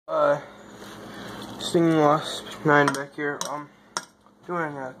Stinging Wasp 9 back here.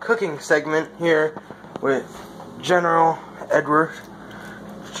 Doing a cooking segment here with General Edward.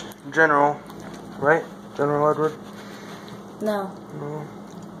 General, right? General Edward? No.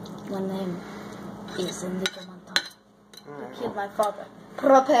 My name is Inigo Montoya. You killed my father.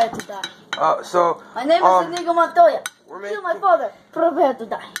 Prepare to die. My name is Inigo Montoya. You killed my father. Prepare to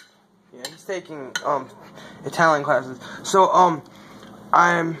die. Yeah, he's taking Italian classes. So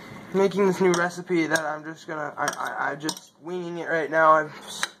I'm making this new recipe that I'm just gonna I'm just winging it right now. I'm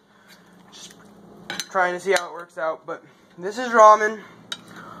just trying to see how it works out. But this is ramen.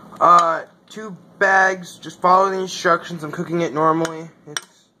 2 bags. Just follow the instructions. I'm cooking it normally.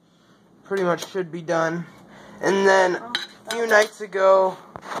 It's pretty much should be done. And then a few nights ago,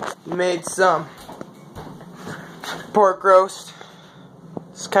 made some pork roast.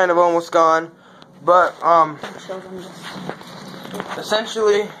 It's kind of almost gone, but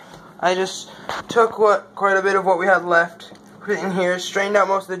essentially, I just took quite a bit of what we had left, put it in here, strained out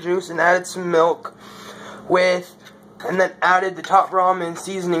most of the juice, and added some milk and then added the top ramen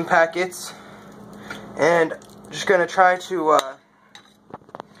seasoning packets, and just gonna try to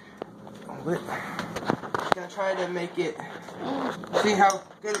make it, see how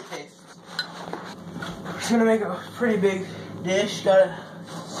good it tastes. Just gonna make a pretty big dish. Gotta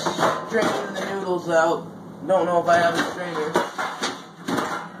strain the noodles out. Don't know if I have a strainer.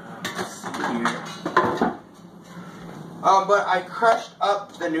 Let's see here. But I crushed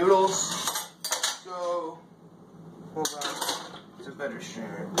up the noodles. So hold on, it's a better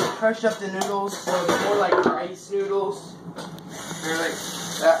strainer. Crushed up the noodles, so they're more like rice noodles. They're like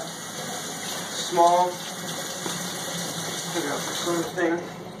that small. Pick up something.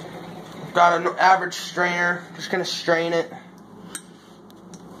 Got an average strainer. Just gonna strain it.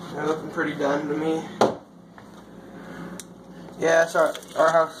 They're looking pretty done to me. Yeah, it's our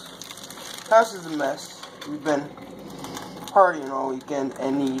house. House is a mess. We've been partying all weekend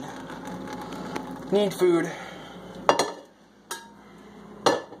and need food.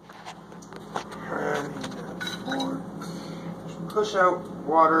 And push out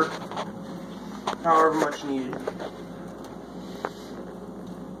water, however much needed.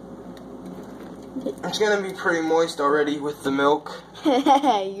 It's gonna be pretty moist already with the milk.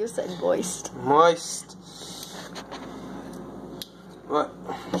 You said moist. Moist. What?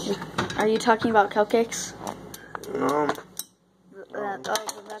 Are you talking about cupcakes? No.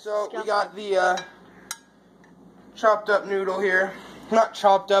 So we got the chopped up noodle here. Not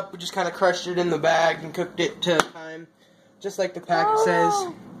chopped up, we just kind of crushed it in the bag and cooked it to time, just like the packet says.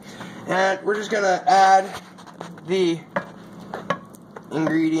 And we're just gonna add the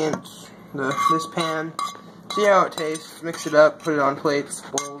ingredients, this pan. See how it tastes. Mix it up, put it on plates,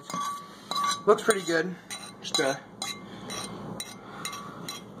 bowls. Looks pretty good. Just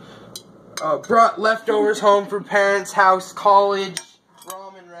brought leftovers home from parents' house, college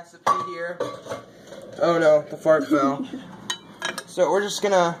ramen recipe here. Oh no, the fart fell. So we're just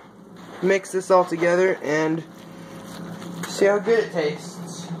gonna mix this all together and see how good it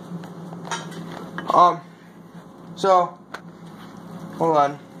tastes. So hold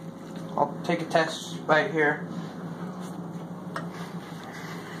on. I'll take a test bite here.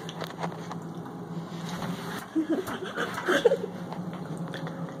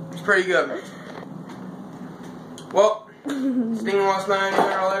 It's pretty good. Well, Stinging Wasp 9,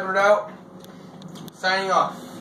 General Edward out. Signing off.